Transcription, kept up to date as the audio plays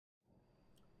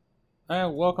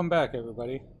Welcome back,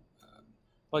 everybody.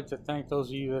 I'd like to thank those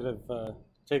of you that have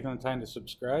taken the time to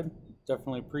subscribe.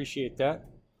 Definitely appreciate that.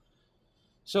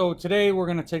 So today we're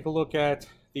going to take a look at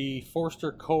the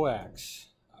Forster CoAx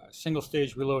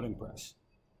single-stage reloading press.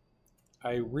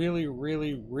 I really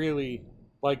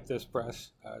like this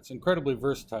press. It's incredibly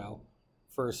versatile.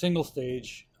 For a single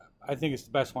stage, I think it's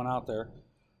the best one out there.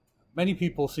 Many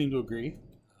people seem to agree.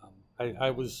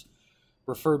 I was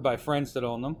referred by friends that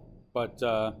own them, but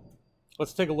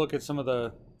let's take a look at some of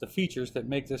the features that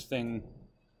make this thing,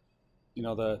 you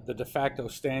know, the de facto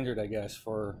standard, I guess,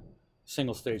 for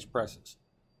single stage presses.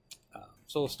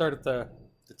 So we'll start at the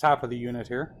top of the unit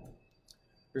here.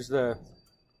 Here's the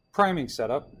priming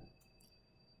setup.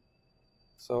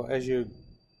 So as you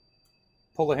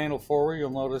pull the handle forward, you'll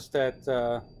notice that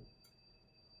the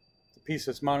piece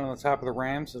that's mounted on the top of the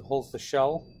rams that holds the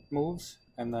shell moves,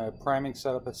 and the priming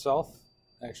setup itself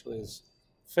actually is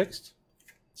fixed.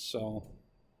 So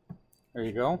there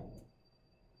you go.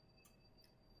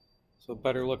 So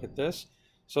better look at this.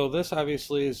 So this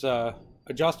obviously is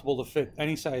adjustable to fit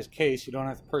any size case. You don't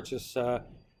have to purchase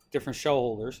different shell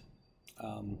holders.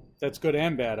 That's good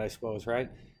and bad, I suppose, right?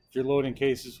 If you're loading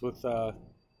cases with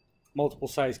multiple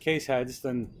size case heads,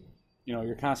 then you know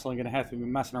you're constantly going to have to be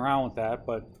messing around with that.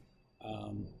 But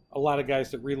a lot of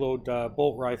guys that reload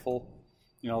bolt rifle,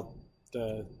 you know,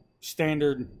 the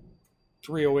standard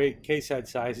 308 case head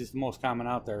size is the most common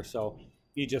out there. So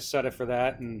you just set it for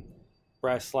that, and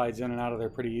brass slides in and out of there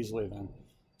pretty easily then.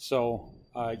 So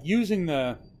using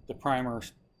the primer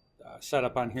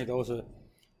setup on here, though, is a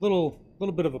little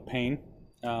bit of a pain.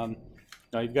 Now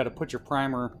you've got to put your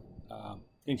primer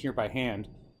in here by hand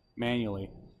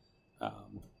manually.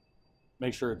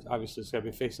 Make sure obviously it's got to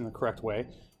be facing the correct way,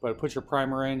 but put your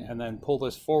primer in and then pull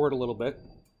this forward a little bit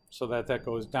so that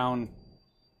goes down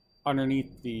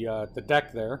underneath the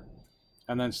deck there,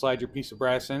 and then slide your piece of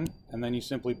brass in, and then you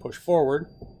simply push forward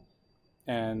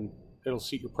and it'll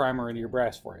seat your primer into your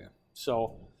brass for you.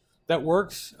 So that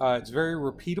works. It's very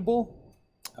repeatable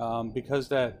because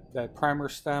that primer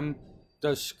stem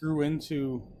does screw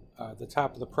into the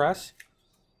top of the press.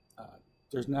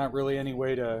 There's not really any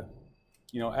way to,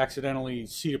 you know, accidentally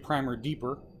seat a primer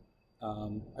deeper.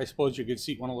 I suppose you could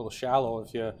seat one a little shallow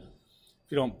if you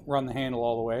don't run the handle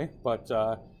all the way, but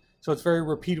so it's very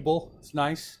repeatable. It's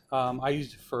nice. I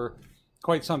used it for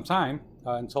quite some time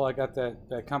until I got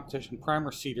that competition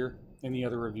primer seater in the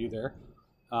other review there.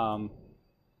 And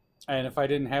if I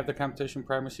didn't have the competition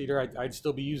primer seater, I'd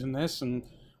still be using this and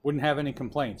wouldn't have any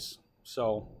complaints.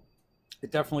 So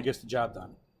it definitely gets the job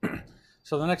done.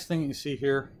 So the next thing you see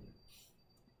here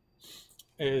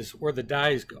is where the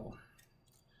dies go,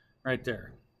 right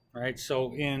there. Right.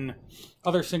 So in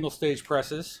other single stage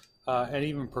presses and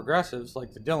even progressives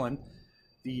like the Dillon,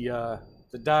 the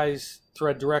dies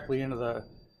thread directly into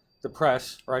the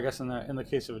press, or I guess in the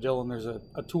case of a Dillon, there's a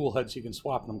tool head so you can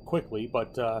swap them quickly.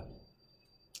 But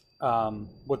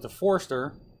with the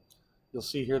Forster, you'll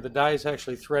see here the dies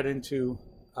actually thread into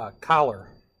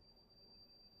collar.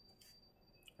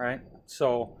 Right.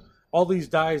 So all these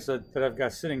dies that I've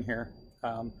got sitting here,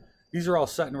 these are all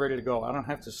set and ready to go. I don't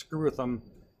have to screw with them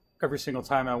every single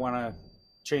time I want to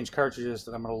change cartridges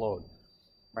that I'm going to load.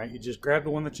 Right. You just grab the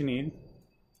one that you need,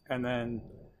 and then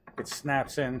it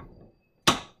snaps in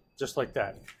just like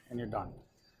that, and you're done.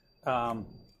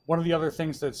 One of the other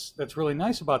things that's really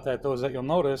nice about that, though, is that you'll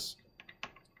notice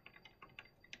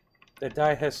that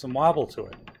die has some wobble to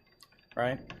it.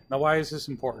 Right? Now, why is this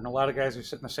important? A lot of guys are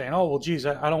sitting there saying, oh, well, geez,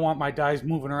 I don't want my dies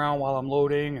moving around while I'm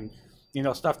loading, and, you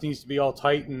know, stuff needs to be all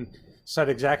tight and set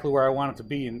exactly where I want it to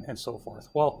be, and so forth.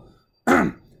 Well,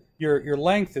 your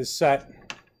length is set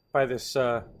by this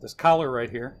this collar right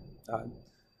here,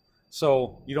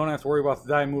 so you don't have to worry about the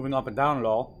die moving up and down at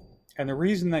all. And the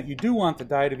reason that you do want the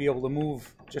die to be able to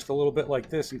move just a little bit like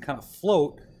this and kind of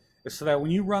float is so that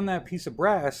when you run that piece of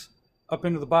brass up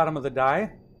into the bottom of the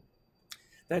die,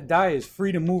 that die is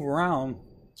free to move around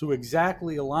to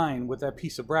exactly align with that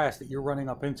piece of brass that you're running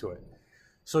up into it.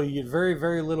 So you get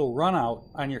very little run out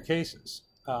on your cases.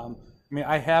 I mean,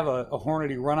 I have a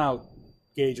Hornady run out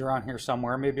gauge around here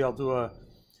somewhere. Maybe I'll do a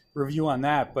review on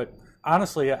that. But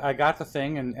honestly, I got the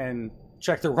thing and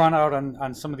checked the run out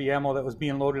on some of the ammo that was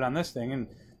being loaded on this thing and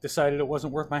decided it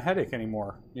wasn't worth my headache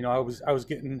anymore. You know, I was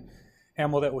getting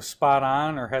ammo that was spot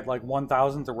on or had like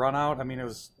 1,000th to run out. I mean, it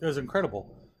was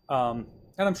incredible. And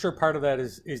I'm sure part of that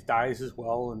is dies as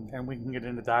well, and we can get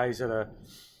into dies at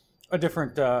a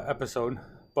different episode.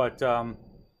 But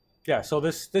yeah, so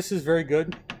this is very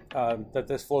good that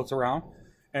this floats around.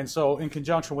 And so in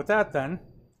conjunction with that then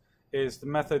is the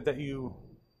method that you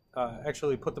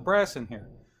actually put the brass in here.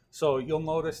 So you'll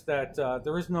notice that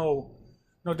there is no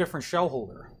different shell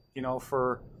holder. You know,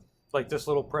 for like this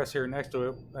little press here next to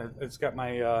it, it's got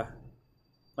my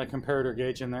my comparator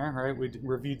gauge in there, right? We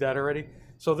reviewed that already.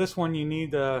 So this one, you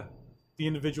need the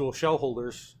individual shell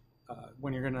holders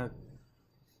when you're gonna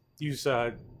use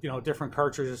you know, different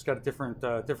cartridges. It's got a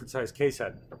different size case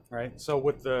head, right? So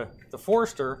with the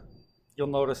Forster, you'll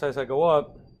notice as I go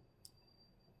up,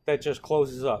 that just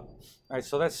closes up, right?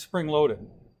 So that's spring loaded.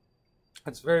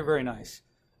 That's very, very nice.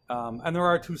 And there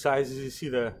are two sizes. You see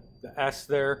the S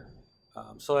there.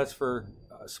 So that's for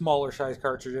smaller size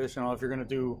cartridges. You know, if you're going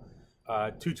to do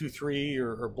 223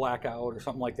 or blackout or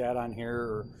something like that on here,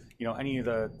 or you know, any of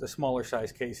the smaller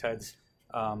size case heads,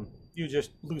 you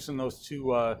just loosen those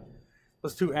two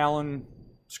Allen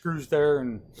screws there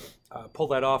and pull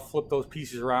that off, flip those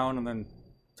pieces around, and then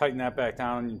tighten that back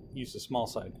down and use the small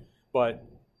side. But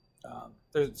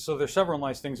there's several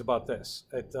nice things about this.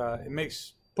 It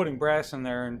makes putting brass in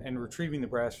there and retrieving the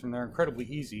brass from there incredibly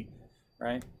easy,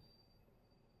 right?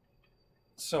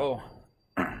 So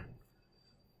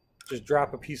just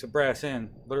drop a piece of brass in,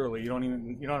 literally. You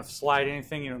don't have to slide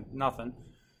anything, nothing.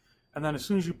 And then as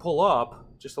soon as you pull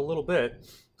up just a little bit,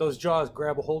 those jaws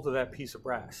grab a hold of that piece of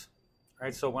brass,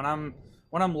 right? So when I'm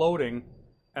loading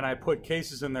and I put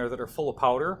cases in there that are full of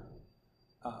powder,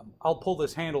 I'll pull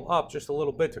this handle up just a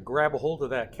little bit to grab a hold of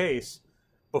that case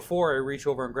before I reach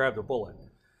over and grab the bullet.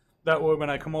 That way when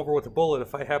I come over with the bullet,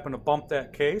 if I happen to bump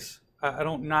that case, I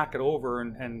don't knock it over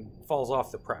and falls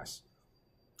off the press.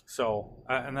 So,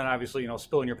 and then obviously,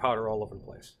 spilling your powder all over the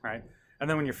place, right? And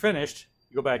then when you're finished,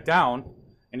 you go back down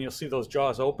and you'll see those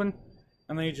jaws open,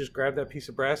 and then you just grab that piece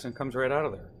of brass and it comes right out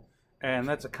of there. And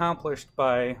that's accomplished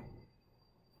by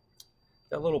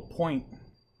that little point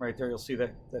right there. You'll see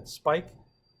that spike.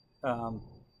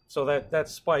 So that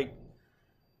spike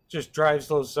just drives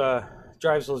those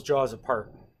jaws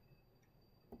apart,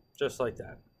 just like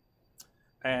that.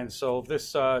 And so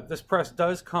this press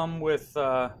does come with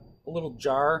a little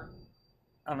jar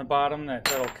on the bottom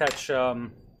that'll catch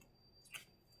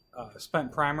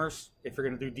spent primers if you're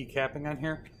going to do decapping on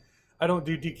here. I don't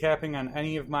do decapping on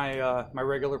any of my my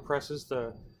regular presses,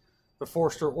 the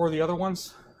Forster or the other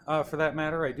ones for that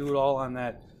matter. I do it all on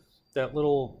that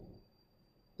little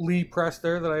Lee press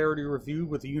there that I already reviewed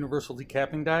with the universal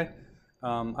decapping die.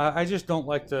 I just don't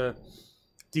like to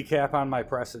decap on my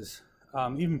presses,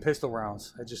 even pistol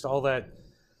rounds. All that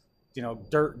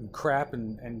dirt and crap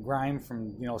and grime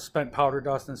from spent powder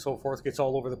dust and so forth gets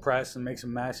all over the press and makes a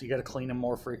mess. You got to clean them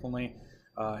more frequently.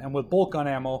 And with bolt gun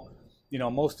ammo,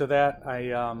 most of that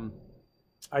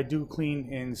I do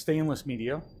clean in stainless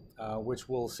media, which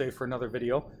we'll save for another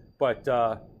video. But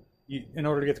in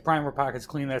order to get the primer pockets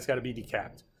clean, that's got to be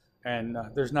decapped. And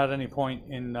there's not any point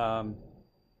in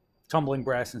tumbling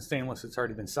brass and stainless that's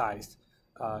already been sized,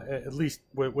 at least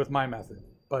with my method.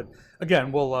 But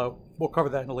again, we'll cover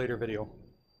that in a later video.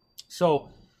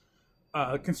 So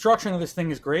construction of this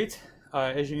thing is great.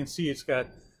 As you can see, it's got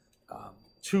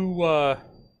two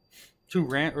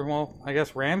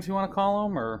rams you want to call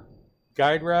them, or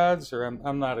guide rods, or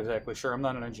I'm not exactly sure. I'm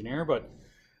not an engineer, but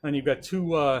then you've got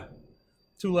two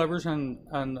levers on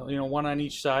one on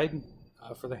each side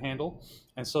for the handle.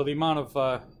 And so the amount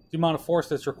of force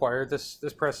that's required, this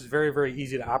press is very, very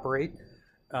easy to operate.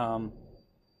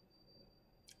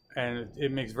 And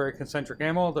it makes very concentric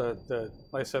ammo.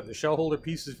 Like I said, the shell holder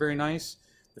piece is very nice.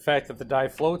 The fact that the die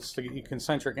floats to get you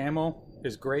concentric ammo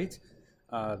is great.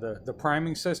 The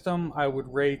priming system I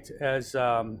would rate as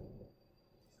I'd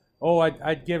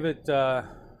give it on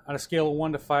a scale of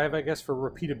 1 to 5, I guess, for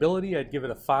repeatability. I'd give it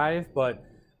a 5, but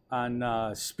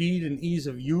on speed and ease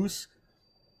of use,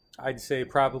 I'd say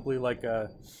probably like a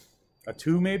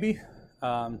 2 maybe,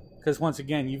 because once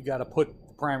again, you've got to put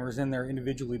the primers in there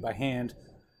individually by hand,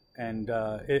 and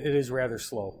it is rather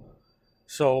slow.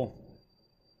 So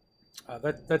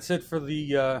that's it for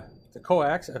the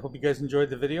CoAx. I hope you guys enjoyed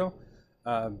the video.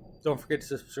 Don't forget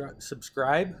to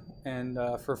subscribe, and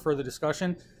for further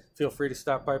discussion, feel free to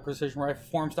stop by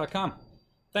PrecisionRifleForums.com.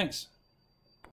 Thanks.